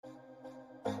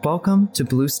Welcome to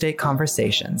Blue State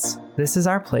Conversations. This is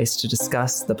our place to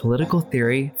discuss the political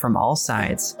theory from all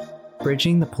sides,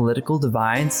 bridging the political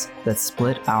divides that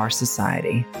split our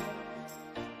society.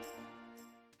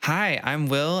 Hi, I'm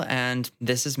Will, and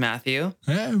this is Matthew.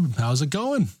 Hey, how's it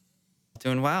going?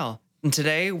 Doing well. And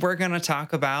today we're going to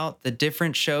talk about the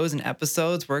different shows and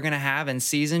episodes we're going to have in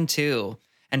Season 2.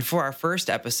 And for our first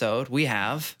episode, we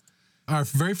have... Our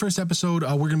very first episode,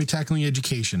 we're going to be tackling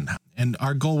education. And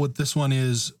our goal with this one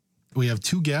is we have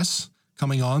two guests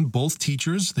coming on, both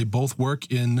teachers. They both work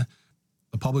in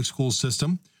the public school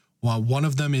system. While one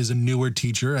of them is a newer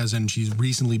teacher, as in she's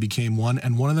recently became one,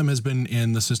 and one of them has been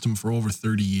in the system for over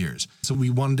 30 years. So we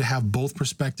wanted to have both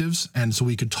perspectives, and so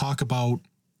we could talk about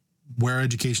where our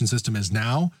education system is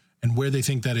now and where they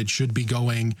think that it should be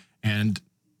going, and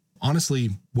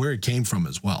honestly, where it came from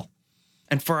as well.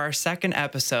 And for our second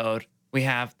episode, we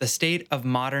have the state of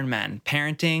modern men,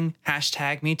 parenting,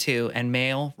 #MeToo, and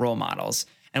male role models.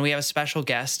 And we have a special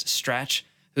guest, Stretch,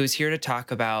 who's here to talk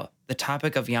about the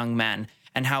topic of young men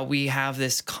and how we have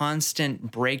this constant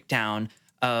breakdown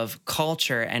of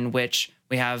culture in which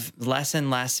we have less and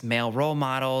less male role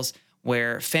models,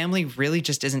 where family really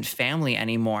just isn't family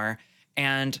anymore.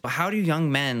 And how do young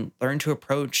men learn to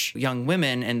approach young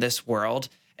women in this world?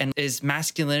 And is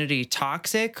masculinity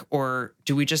toxic, or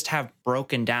do we just have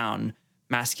broken down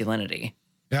masculinity?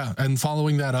 Yeah, and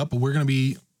following that up, we're going to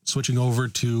be switching over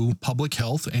to public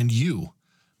health and you.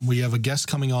 We have a guest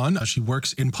coming on. She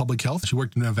works in public health. She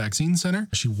worked in a vaccine center.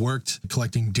 She worked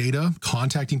collecting data,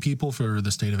 contacting people for the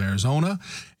state of Arizona.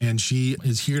 And she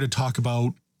is here to talk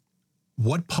about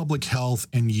what public health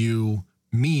and you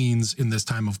means in this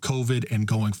time of COVID and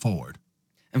going forward.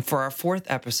 And for our fourth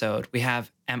episode, we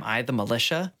have Am I the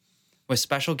Militia? With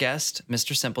special guest,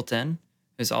 Mr. Simpleton,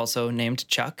 who's also named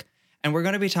Chuck. And we're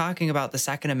going to be talking about the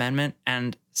Second Amendment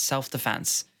and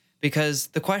self-defense. Because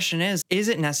the question is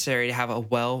it necessary to have a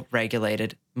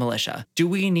well-regulated militia? Do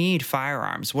we need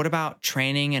firearms? What about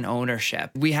training and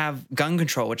ownership? We have gun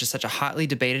control, which is such a hotly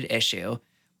debated issue,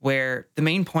 where the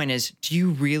main point is, do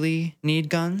you really need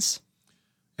guns?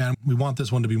 And we want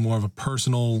this one to be more of a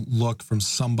personal look from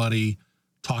somebody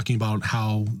talking about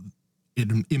how it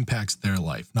impacts their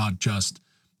life, not just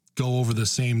go over the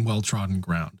same well-trodden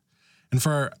ground. And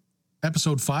for our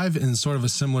episode 5, in sort of a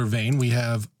similar vein, we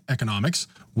have economics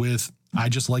with I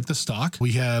Just Like the Stock.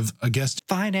 We have a guest.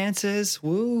 Finances,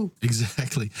 woo.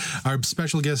 Exactly. Our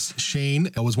special guest,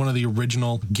 Shane, was one of the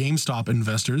original GameStop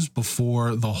investors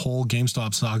before the whole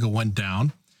GameStop saga went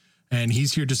down. And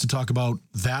he's here just to talk about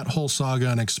that whole saga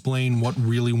and explain what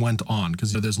really went on,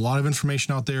 because there's a lot of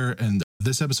information out there, and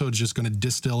this episode is just going to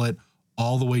distill it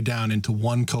all the way down into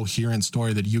one coherent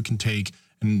story that you can take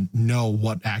and know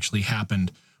what actually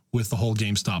happened with the whole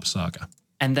GameStop saga.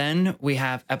 And then we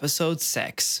have episode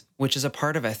 6, which is a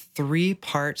part of a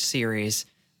 3-part series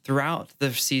throughout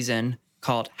the season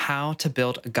called How to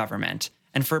Build a Government.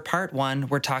 And for part 1,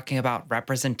 we're talking about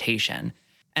representation.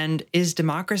 And is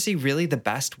democracy really the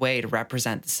best way to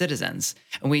represent the citizens?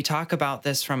 And we talk about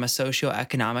this from a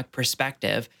socioeconomic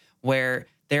perspective, where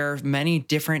there are many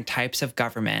different types of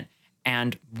government.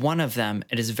 And one of them,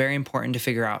 it is very important to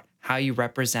figure out how you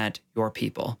represent your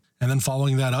people. And then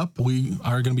following that up, we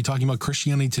are going to be talking about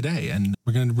Christianity today. And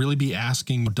we're going to really be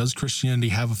asking, does Christianity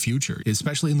have a future?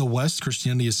 Especially in the West,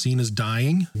 Christianity is seen as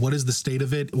dying. What is the state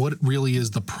of it? What really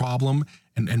is the problem?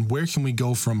 And where can we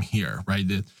go from here, right?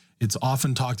 It's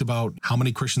often talked about how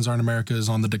many Christians are in America is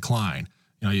on the decline.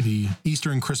 You know, the Easter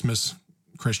and Christmas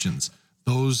Christians,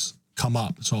 those come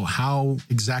up. So how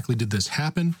exactly did this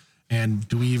happen? And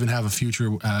do we even have a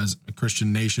future as a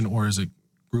Christian nation or as a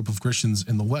group of Christians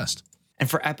in the West? And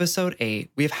for episode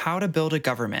 8, we have How to Build a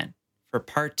Government for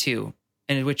part 2,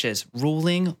 and which is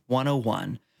Ruling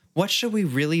 101. What should we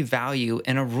really value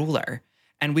in a ruler?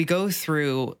 And we go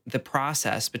through the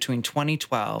process between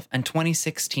 2012 and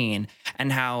 2016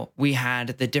 and how we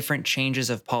had the different changes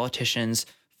of politicians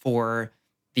for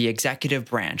the executive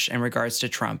branch in regards to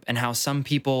Trump, and how some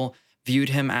people viewed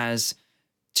him as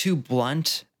too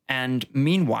blunt. And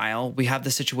meanwhile, we have the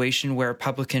situation where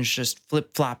Republicans just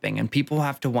flip-flopping, and people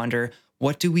have to wonder,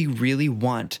 what do we really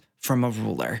want from a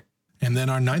ruler? And then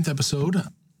our 9th episode,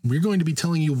 we're going to be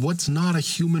telling you what's not a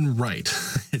human right.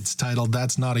 It's titled,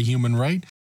 That's Not a Human Right.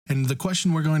 And the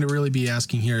question we're going to really be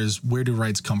asking here is, where do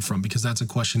rights come from? Because that's a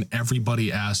question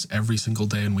everybody asks every single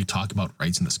day when we talk about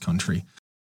rights in this country.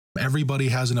 Everybody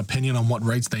has an opinion on what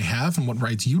rights they have and what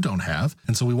rights you don't have.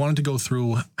 And so we wanted to go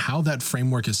through how that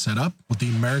framework is set up, what the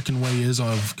American way is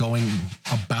of going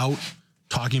about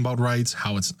talking about rights,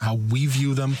 how we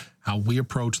view them, how we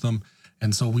approach them.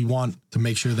 And so we want to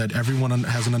make sure that everyone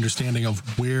has an understanding of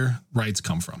where rights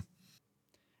come from.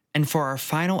 And for our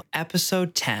final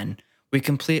episode 10, we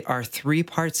complete our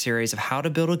 3-part series of how to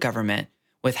build a government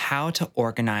with how to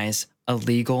organize a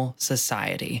legal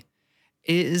society.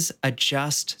 Is a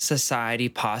just society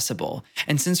possible?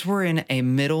 And since we're in a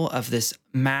middle of this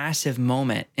massive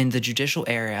moment in the judicial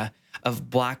area of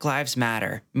Black Lives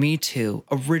Matter, Me Too,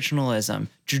 originalism,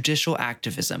 judicial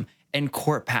activism, and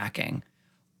court packing,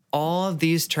 all of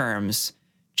these terms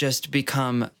just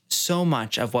become so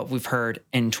much of what we've heard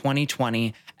in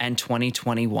 2020 and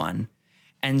 2021.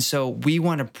 And so we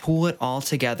want to pull it all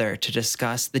together to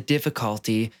discuss the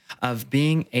difficulty of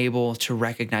being able to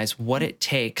recognize what it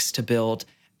takes to build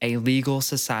a legal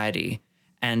society.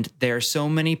 And there are so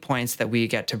many points that we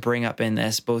get to bring up in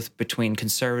this, both between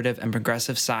conservative and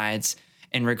progressive sides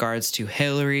in regards to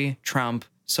Hillary, Trump,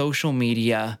 social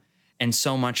media, and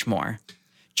so much more.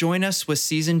 Join us with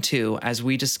season 2 as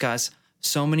we discuss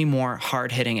so many more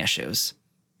hard-hitting issues.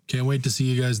 Can't wait to see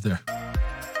you guys there.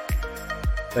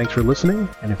 Thanks for listening,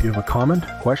 and if you have a comment,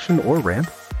 question, or rant,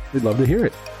 we'd love to hear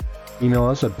it. Email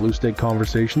us at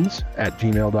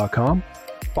bluestakeconversations@gmail.com,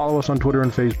 follow us on Twitter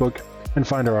and Facebook, and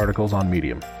find our articles on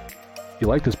Medium. If you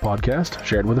like this podcast,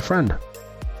 share it with a friend.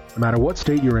 No matter what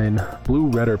state you're in, blue,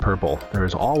 red, or purple, there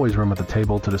is always room at the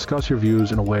table to discuss your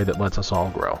views in a way that lets us all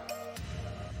grow.